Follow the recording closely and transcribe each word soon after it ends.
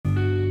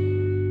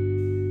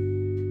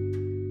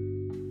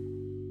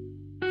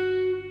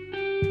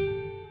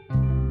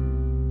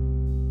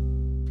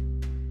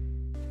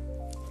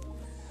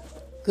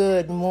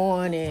Good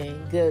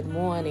morning. Good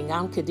morning.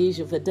 I'm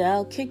Khadijah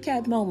Vidal. Kit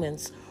Kat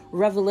Moments,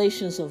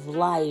 revelations of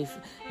life.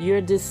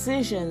 Your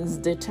decisions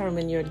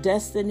determine your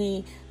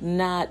destiny,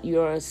 not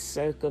your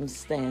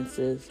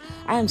circumstances.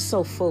 I'm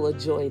so full of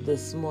joy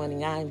this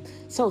morning. I'm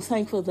so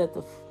thankful that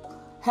the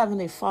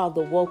Heavenly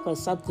Father woke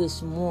us up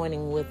this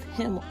morning with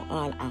Him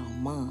on our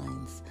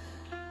minds.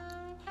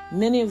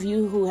 Many of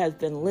you who have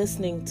been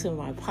listening to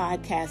my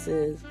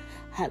podcasts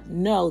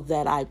know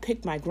that I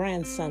pick my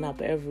grandson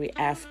up every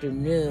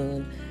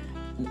afternoon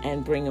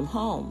and bring him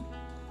home.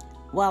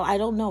 Well, I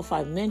don't know if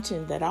I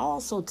mentioned that I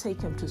also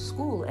take him to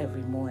school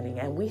every morning,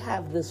 and we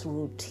have this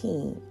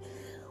routine.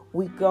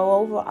 We go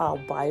over our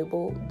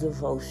Bible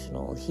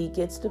devotional. He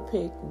gets to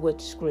pick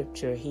which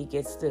scripture. He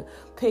gets to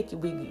pick,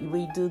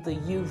 we do the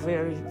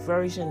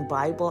YouVersion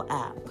Bible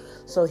app.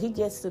 So he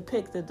gets to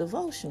pick the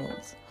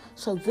devotionals.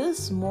 So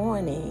this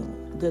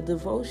morning, the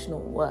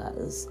devotional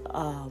was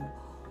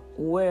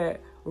where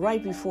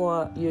right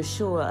before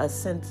Yeshua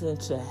ascends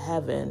into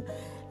heaven,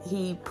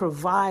 he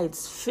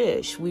provides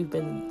fish. We've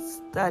been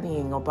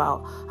studying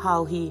about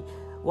how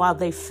while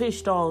they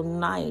fished all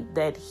night,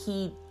 that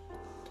he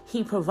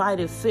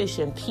provided fish,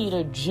 and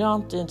Peter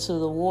jumped into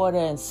the water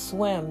and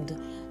swam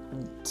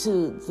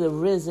to the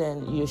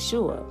risen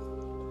Yeshua.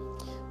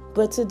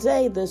 But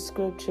today the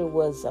scripture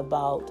was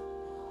about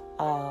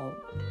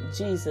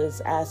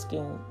Jesus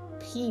asking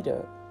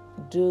Peter,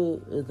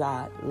 "Do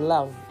thou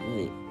love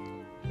me?"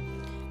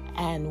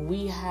 And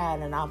we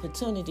had an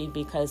opportunity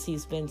because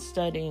he's been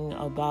studying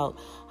about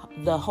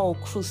the whole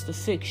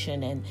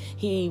crucifixion, and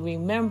he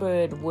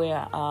remembered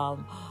where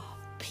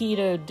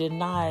Peter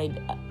denied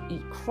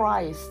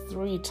Christ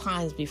 3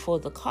 times before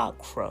the cock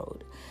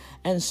crowed.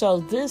 And so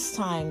this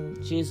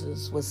time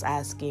Jesus was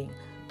asking,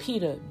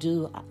 "Peter,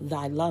 do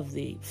thy love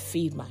thee?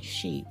 Feed my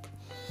sheep.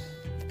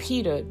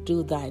 Peter,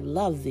 do thy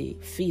love thee?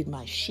 Feed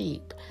my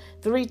sheep."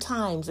 3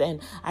 times. And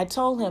I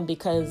told him,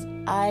 because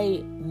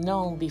I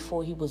known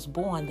before he was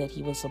born that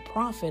he was a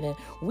prophet, and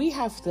we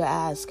have to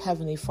ask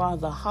Heavenly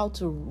Father how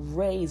to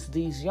raise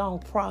these young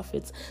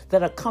prophets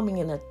that are coming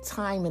in a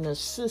time in a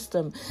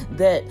system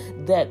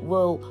that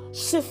will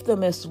sift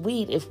them as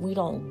wheat if we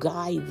don't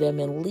guide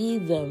them and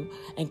lead them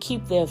and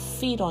keep their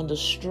feet on the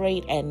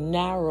straight and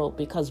narrow,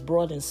 because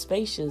broad and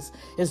spacious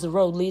is the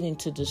road leading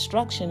to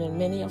destruction, and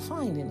many are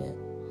finding it.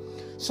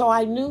 So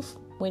I knew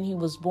when he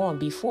was born,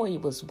 before he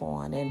was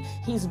born, and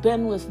he's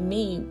been with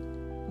me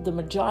the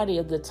majority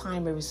of the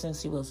time ever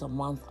since he was a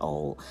month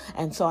old.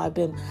 And so I've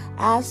been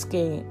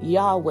asking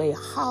Yahweh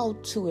how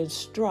to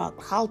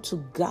instruct, how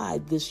to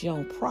guide this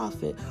young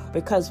prophet,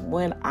 because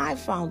when I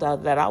found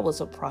out that I was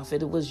a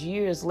prophet, it was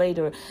years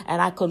later,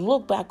 and I could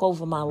look back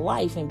over my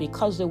life, and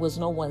because there was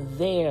no one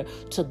there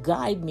to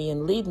guide me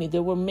and lead me,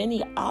 there were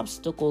many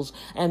obstacles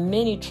and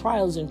many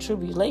trials and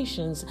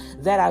tribulations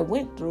that I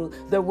went through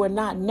that were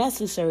not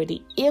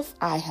necessary if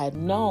I had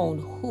known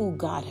who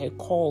God had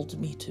called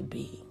me to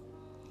be.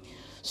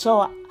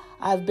 So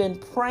I've been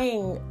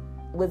praying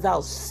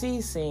without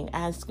ceasing,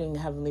 asking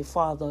Heavenly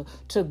Father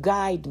to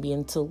guide me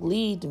and to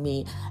lead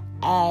me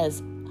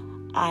as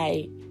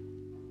I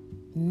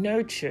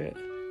nurture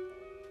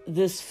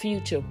this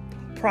future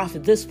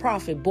prophet, this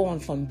prophet born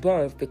from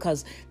birth,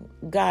 because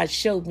God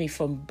showed me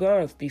from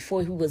birth,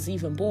 before he was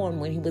even born,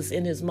 when he was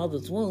in his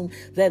mother's womb,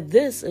 that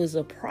this is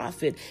a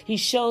prophet. He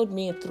showed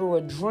me through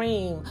a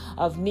dream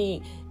of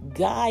me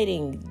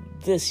guiding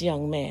this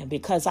young man,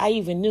 because I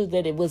even knew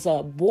that it was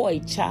a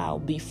boy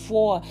child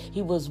before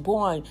he was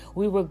born.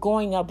 We were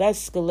going up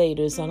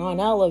escalators and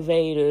on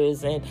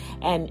elevators and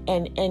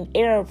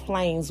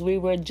airplanes. We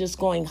were just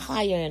going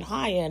higher and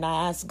higher, and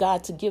I asked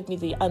God to give me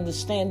the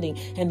understanding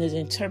and the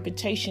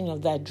interpretation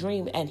of that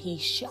dream, and he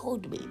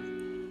showed me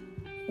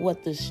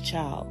what this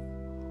child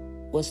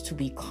was to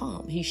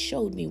become. He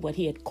showed me what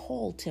he had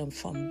called him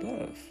from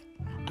birth,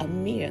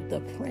 Amir, the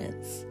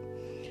prince.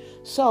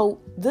 So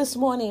this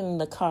morning in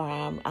the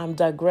car, I'm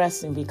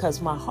digressing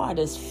because my heart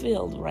is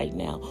filled right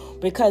now.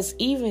 Because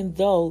even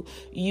though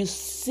you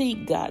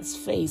seek God's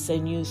face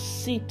and you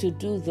seek to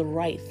do the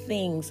right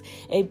things,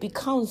 it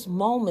becomes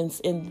moments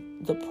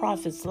in the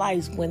prophet's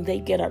lives when they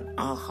get an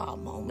aha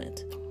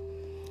moment.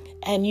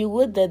 And you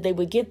would that they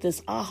would get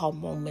this aha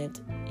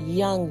moment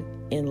young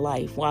in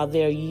life, while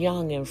they're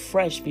young and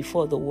fresh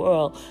before the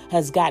world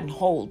has gotten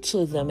hold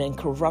to them and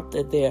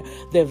corrupted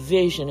their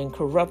vision and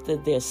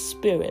corrupted their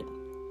spirit.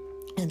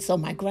 And so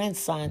my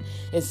grandson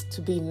is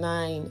to be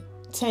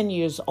 10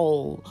 years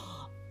old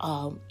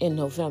in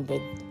November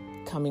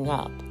coming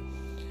up.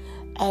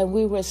 And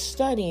we were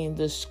studying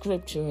the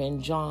scripture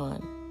in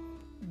John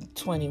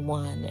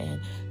 21,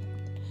 and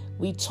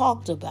we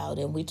talked about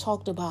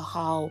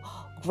how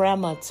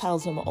Grandma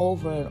tells him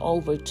over and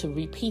over to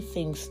repeat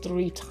things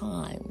 3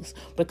 times,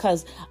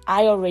 because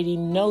I already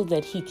know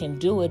that he can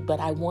do it,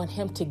 but I want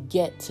him to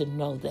get to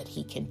know that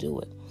he can do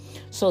it.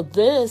 So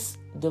this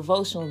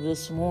devotional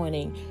this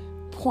morning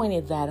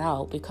pointed that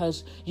out,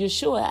 because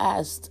Yeshua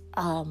asked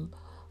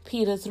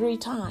Peter 3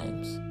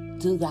 times,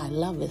 "Do thy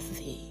loveth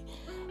thee?"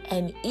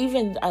 And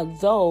even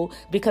though,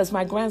 because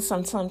my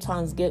grandson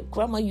sometimes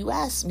Grandma, you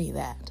asked me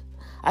that.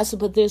 I said,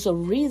 but there's a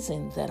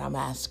reason that I'm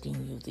asking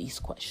you these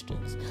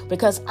questions,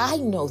 because I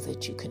know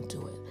that you can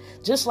do it.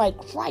 Just like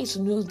Christ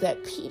knew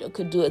that Peter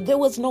could do it. There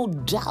was no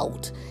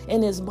doubt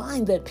in his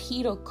mind that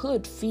Peter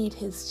could feed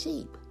his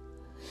sheep,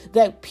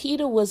 that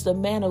Peter was the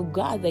man of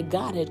God that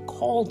God had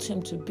called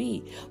him to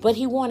be. But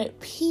he wanted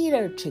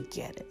Peter to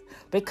get it,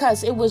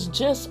 because it was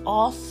just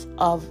off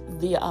of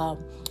the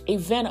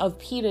event of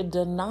Peter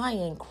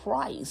denying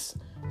Christ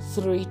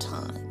 3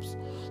 times.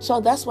 So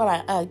that's what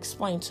I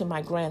explained to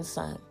my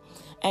grandson.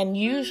 And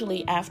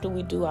usually after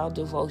we do our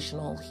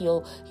devotional,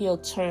 he'll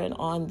turn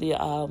on the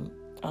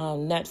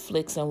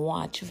Netflix and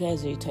watch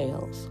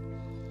VeggieTales.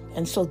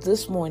 And so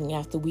this morning,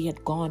 after we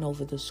had gone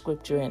over the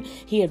scripture and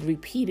he had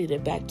repeated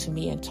it back to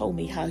me and told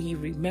me how he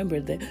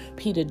remembered that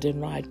Peter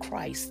denied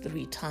Christ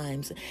 3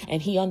 times,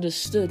 and he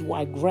understood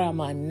why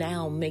Grandma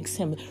now makes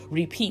him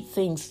repeat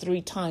things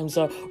 3 times,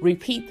 or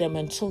repeat them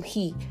until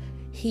he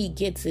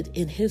gets it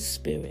in his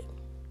spirit.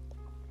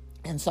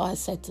 And so I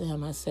said to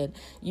him, I said,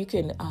 you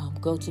can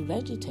go to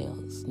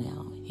VeggieTales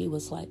now. He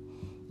was like,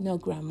 no,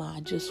 Grandma, I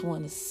just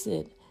want to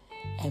sit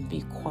and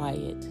be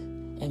quiet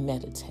and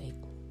meditate.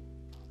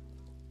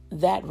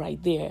 That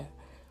right there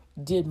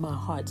did my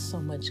heart so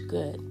much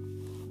good.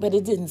 But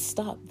it didn't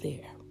stop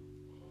there.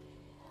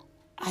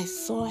 I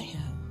saw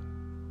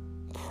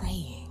him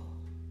praying,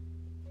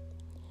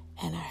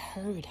 and I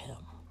heard him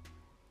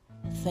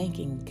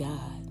thanking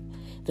God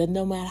that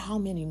no matter how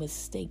many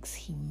mistakes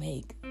he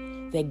make,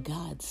 that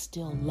God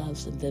still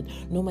loves him, that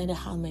no matter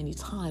how many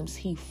times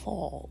he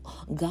fall,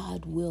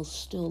 God will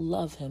still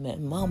love him,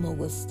 and Mama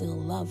will still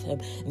love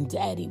him, and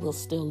Daddy will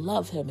still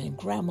love him, and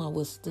Grandma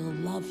will still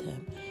love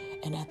him.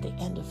 And at the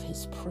end of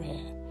his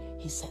prayer,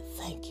 he said,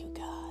 thank you,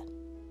 God.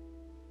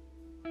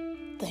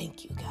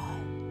 Thank you,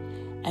 God.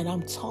 And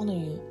I'm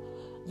telling you,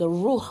 the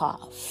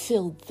Ruach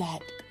filled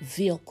that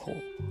vehicle.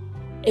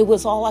 It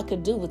was all I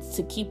could do was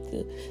to keep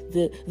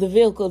the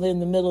vehicle in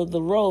the middle of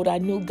the road. I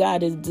knew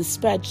God had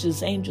dispatched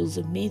his angels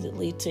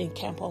immediately to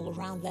encamp all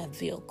around that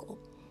vehicle.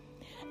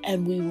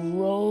 And we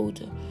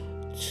rode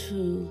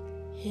to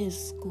his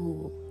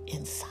school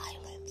in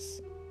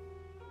silence.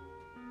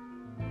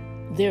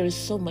 There is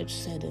so much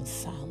said in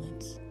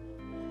silence.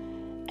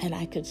 And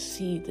I could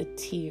see the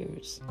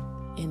tears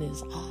in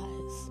his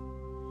eyes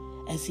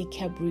as he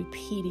kept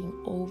repeating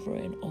over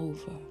and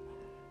over,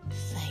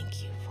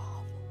 thank you,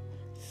 Father.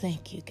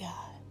 Thank you,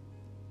 God.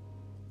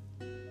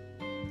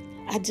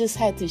 I just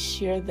had to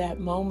share that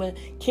moment,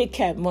 Kit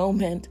Kat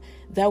moment.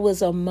 That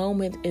was a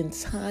moment in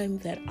time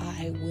that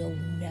I will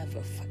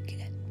never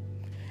forget.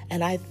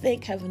 And I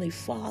thank Heavenly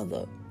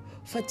Father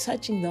for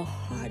touching the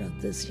heart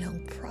of this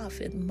young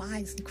prophet,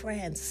 my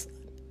grandson,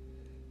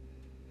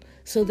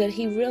 so that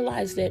he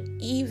realized that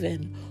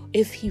even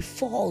if he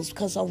falls,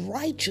 because a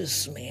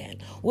righteous man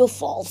will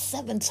fall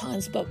 7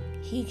 times, but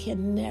he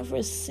can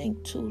never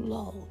sink too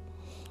low,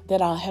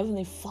 that our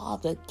Heavenly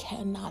Father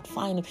cannot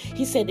find him.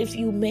 He said, if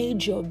you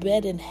made your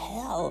bed in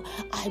hell,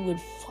 I would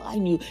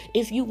find you.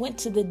 If you went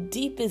to the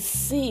deepest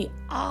sea,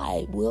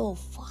 I will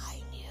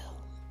find you.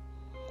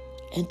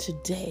 And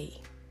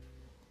today,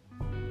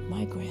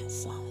 my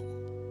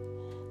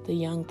grandson, the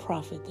young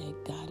prophet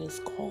that God has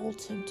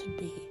called him to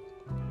be.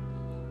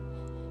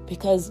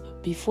 Because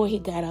before he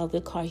got out of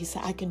the car, he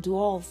said, I can do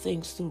all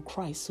things through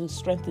Christ who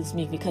strengthens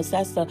me. Because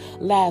that's the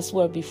last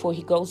word before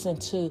he goes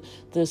into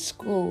the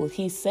school.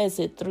 He says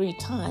it 3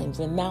 times,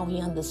 and now he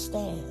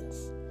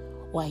understands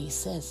why he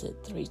says it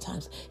 3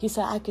 times. He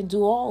said, I can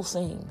do all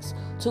things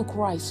through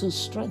Christ who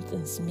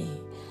strengthens me.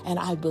 And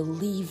I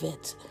believe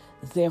it,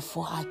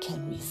 therefore I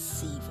can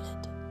receive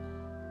it.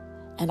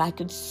 And I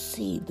could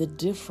see the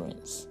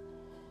difference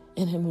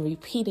in him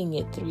repeating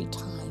it 3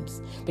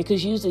 times.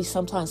 Because usually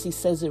sometimes he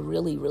says it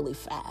really, really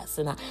fast.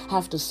 And I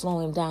have to slow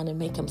him down and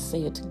make him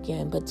say it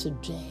again. But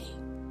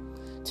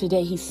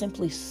today he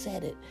simply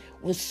said it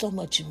with so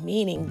much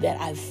meaning that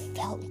I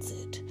felt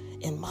it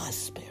in my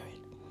spirit.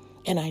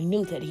 And I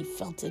knew that he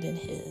felt it in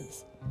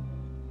his.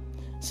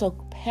 So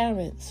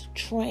parents,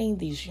 train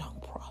these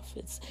young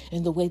prophets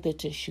in the way that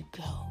they should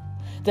go.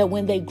 That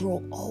when they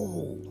grow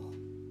old,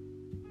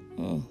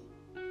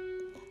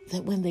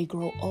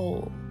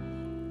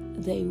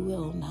 they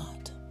will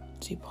not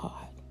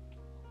depart.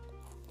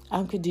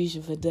 I'm Khadijah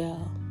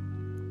Vidal.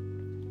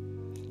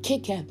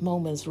 Kit Kat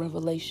Moments,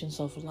 Revelations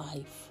of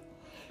Life.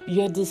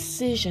 Your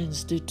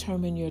decisions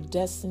determine your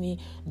destiny,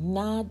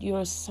 not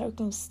your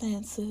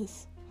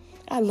circumstances.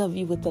 I love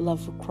you with the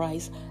love of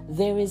Christ.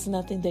 There is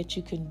nothing that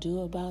you can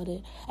do about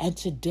it. And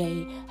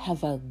today,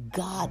 have a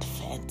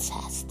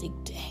God-fantastic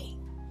day.